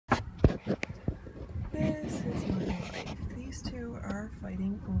are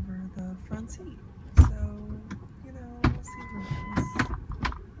fighting over the front seat. So, you know, we'll see who wins.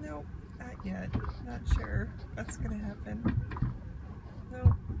 Nope, not yet. Not sure what's gonna happen.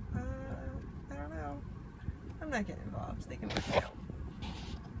 Nope. I don't know. I'm not getting involved. They can work it out.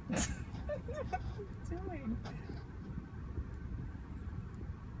 What are you doing?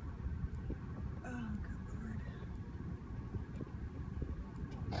 Oh, good lord.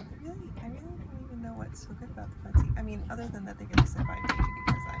 I really don't even know what's so good about the front seat. I mean, other than that they get to sit by me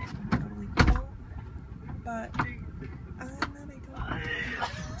because I'm totally cool. But other than that, I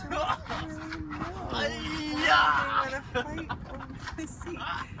don't really know why they want to fight over the seat.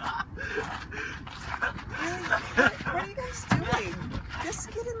 Really? What are you guys doing? Just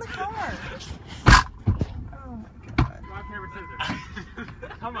get in the car. Oh my god. Rock, paper,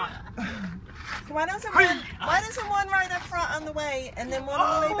 scissors. Come on. Why doesn't one ride up front on the way and then one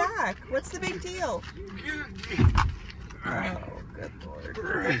on the way back? What's the big deal? Oh, good lord.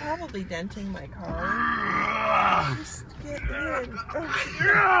 They're probably denting my car. Just get in.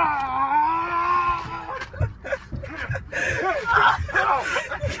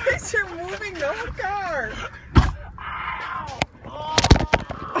 You guys are moving the whole car.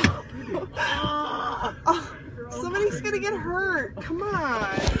 Oh, somebody's gonna get hurt. Come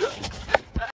on.